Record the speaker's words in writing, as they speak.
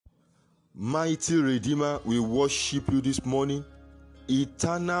Mighty Redeemer, we worship you this morning.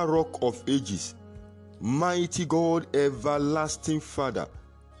 Eternal Rock of Ages, mighty God, everlasting Father,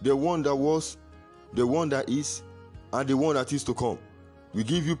 the one that was, the one that is, and the one that is to come. We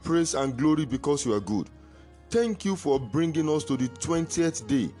give you praise and glory because you are good. Thank you for bringing us to the 20th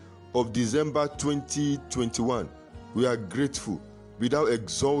day of December 2021. We are grateful. Be thou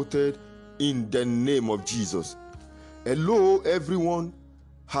exalted in the name of Jesus. Hello everyone.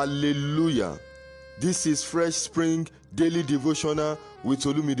 Hallelujah. This is Fresh Spring Daily Devotional with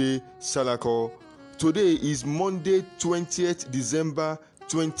Olumide Salako. Today is Monday, 20th December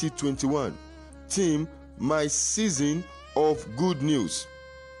 2021. Theme: My Season of Good News.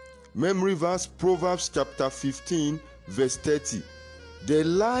 Memory verse: Proverbs chapter 15 verse 30. The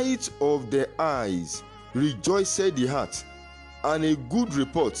light of the eyes rejoiceth the heart, and a good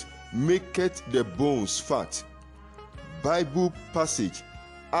report maketh the bones fat. Bible passage: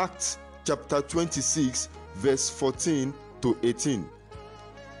 Acts chapter 26 verse 14 to 18.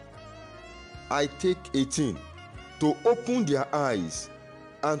 I take 18. To open their eyes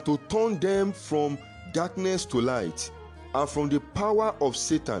and to turn them from darkness to light, and from the power of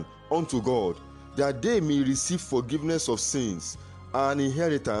Satan unto God, that they may receive forgiveness of sins and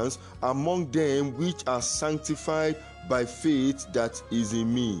inheritance among them which are sanctified by faith that is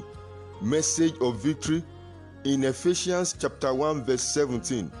in me. Message of victory. In Ephesians chapter 1 verse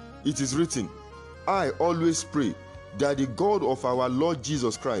 17, it is written, I always pray that the God of our Lord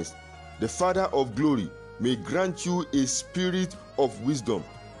Jesus Christ, the Father of glory, may grant you a spirit of wisdom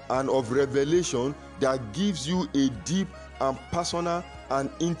and of revelation that gives you a deep and personal and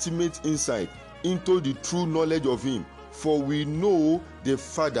intimate insight into the true knowledge of Him. For we know the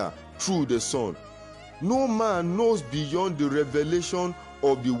Father through the Son. No man knows beyond the revelation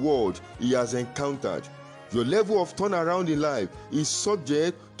of the word he has encountered. Your level of turnaround in life is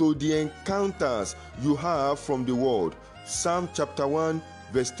subject to the encounters you have from the word. Psalm chapter 1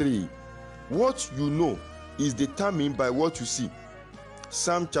 verse 3. What you know is determined by what you see.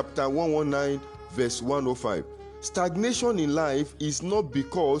 Psalm chapter 119 verse 105. Stagnation in life is not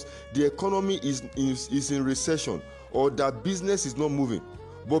because the economy is in recession or that business is not moving,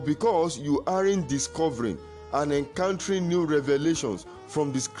 but because you aren't discovering and encountering new revelations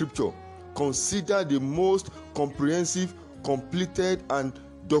from the scripture. Consider the most comprehensive, completed and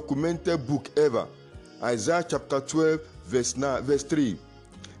documented book ever. Isaiah chapter 12 verse 3.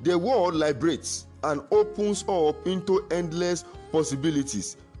 The word liberates and opens up into endless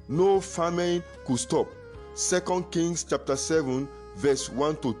possibilities no famine could stop. 2 Kings chapter 7 verse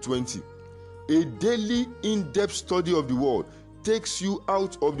 1 to 20. A daily in-depth study of the word takes you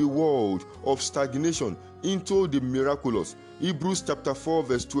out of the world of stagnation into the miraculous. Hebrews chapter 4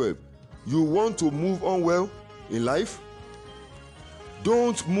 verse 12. You want to move on well in life?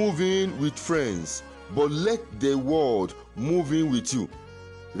 Don't move in with friends, but let the word move in with you.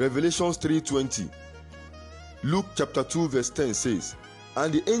 Revelations 3:20. Luke chapter 2 verse 10 says,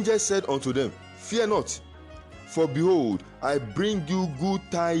 And the angel said unto them, Fear not, for behold, I bring you good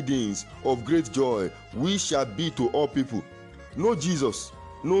tidings of great joy, which shall be to all people. No Jesus,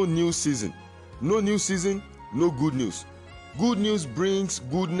 no new season. No new season, no good news. Good news brings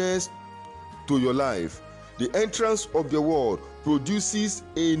goodness to your life. The entrance of the word produces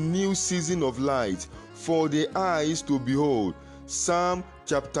a new season of light for the eyes to behold. Psalm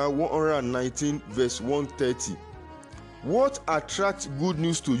chapter 119 verse 130. What attracts good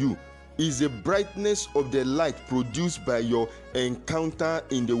news to you is the brightness of the light produced by your encounter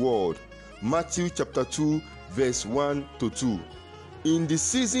in the word. Matthew chapter 2 verse 1 to 2. In the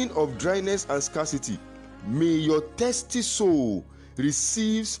season of dryness and scarcity, may your thirsty soul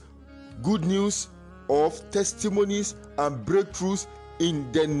receive good news of testimonies and breakthroughs in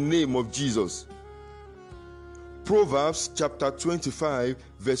the name of Jesus. Proverbs chapter 25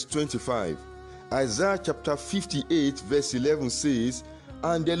 verse 25. Isaiah chapter 58 verse 11 says,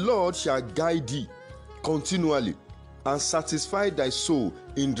 And the Lord shall guide thee continually, and satisfy thy soul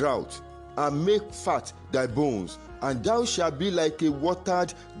in drought, and make fat thy bones, and thou shalt be like a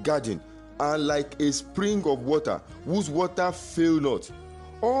watered garden, and like a spring of water, whose water fail not.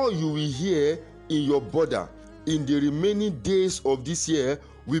 All you will hear in your border in the remaining days of this year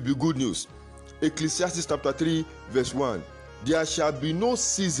will be good news. Ecclesiastes chapter 3 verse 1. There shall be no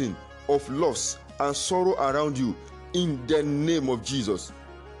season of loss and sorrow around you in the name of Jesus.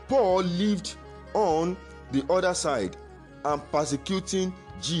 Paul lived on the other side and persecuting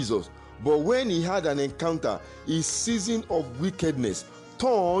Jesus, but when he had an encounter, his season of wickedness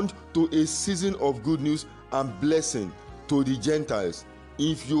turned to a season of good news and blessing to the Gentiles.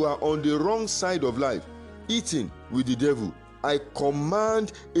 If you are on the wrong side of life, eating with the devil, I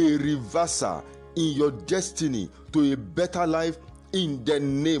command a reversal in your destiny to a better life in the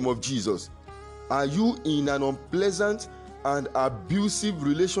name of Jesus. Are you in an unpleasant and abusive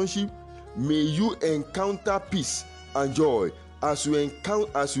relationship? May you encounter peace and joy as you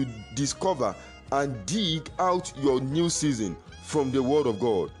discover and dig out your new season from the Word of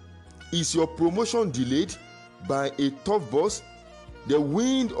God. Is your promotion delayed by a tough boss? The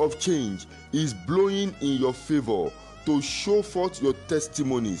wind of change is blowing in your favor to show forth your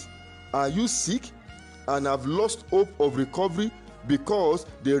testimonies. Are you sick and have lost hope of recovery because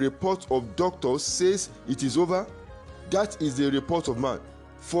the report of doctors says it is over? That is the report of man.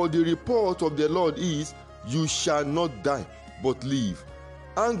 For the report of the Lord is, you shall not die, but live.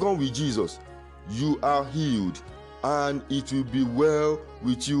 Hang on with Jesus. You are healed, and it will be well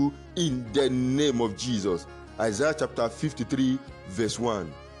with you in the name of Jesus. Isaiah chapter 53, verse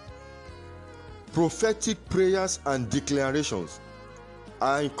 1. Prophetic prayers and declarations.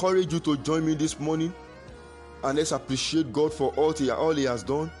 I encourage you to join me this morning, and let's appreciate God for all he has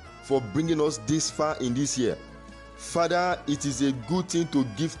done, for bringing us this far in this year. Father, it is a good thing to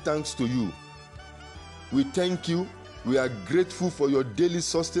give thanks to you. We thank you. We are grateful for your daily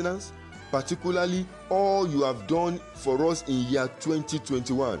sustenance, particularly all you have done for us in year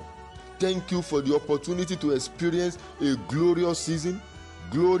 2021. Thank you for the opportunity to experience a glorious season.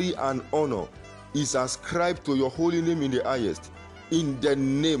 Glory and honor is ascribed to your holy name in the highest, in the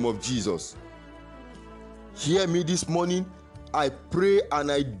name of Jesus. Hear me this morning. I pray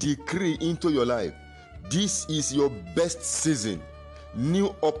and I decree into your life. This is your best season.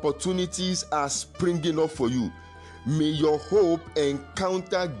 New opportunities are springing up for you. May your hope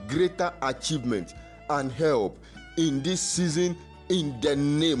encounter greater achievement and help in this season in the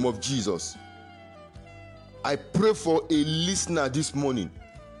name of Jesus. I pray for a listener this morning.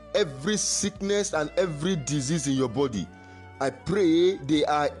 Every sickness and every disease in your body, I pray they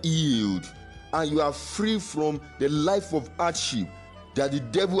are healed and you are free from the life of hardship that the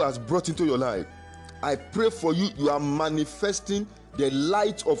devil has brought into your life. I pray for you, you are manifesting the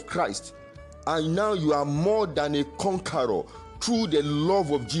light of Christ, and now you are more than a conqueror through the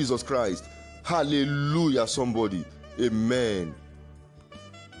love of Jesus Christ. Hallelujah, somebody. Amen.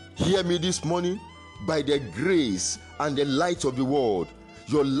 Hear me this morning. By the grace and the light of the world,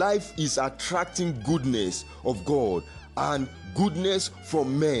 your life is attracting goodness of God and goodness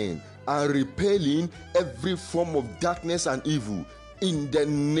from men, and repelling every form of darkness and evil in the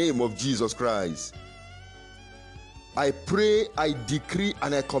name of Jesus Christ. I pray, I decree,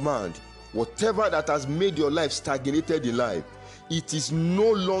 and I command, whatever that has made your life stagnated in life, it is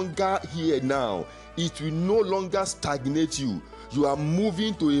no longer here now. It will no longer stagnate you. You are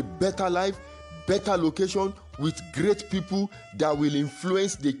moving to a better life, better location, with great people that will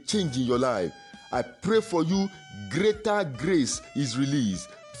influence the change in your life. I pray for you, greater grace is released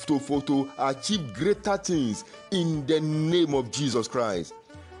to achieve greater things in the name of Jesus Christ.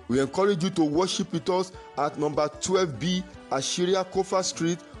 We encourage you to worship with us at number 12B Ashiria Kofa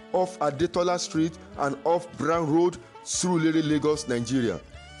Street, off Adetola Street and off Brown Road, Surulere, Lagos, Nigeria.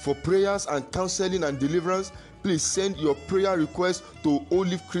 For prayers and counseling and deliverance, please send your prayer request to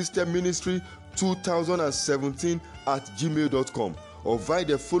Olive Christian Ministry 2017@gmail.com or via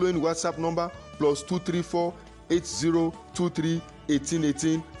the following WhatsApp number +234 8023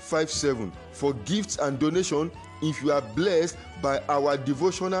 1818 57 for gifts and donation. If you are blessed by our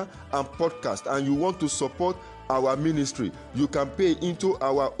devotional and podcast and you want to support our ministry, you can pay into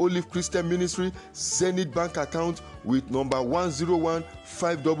our Olive Christian Ministry Zenith Bank account with number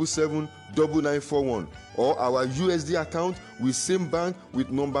 101-577-9941, or our USD account with same bank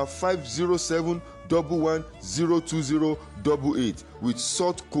with number 507-11-020-88 with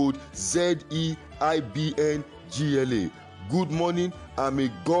sort code ZEIBNGLA. Good morning, and may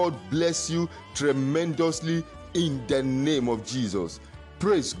God bless you tremendously in the name of Jesus.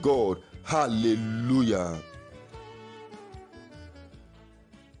 Praise God. Hallelujah.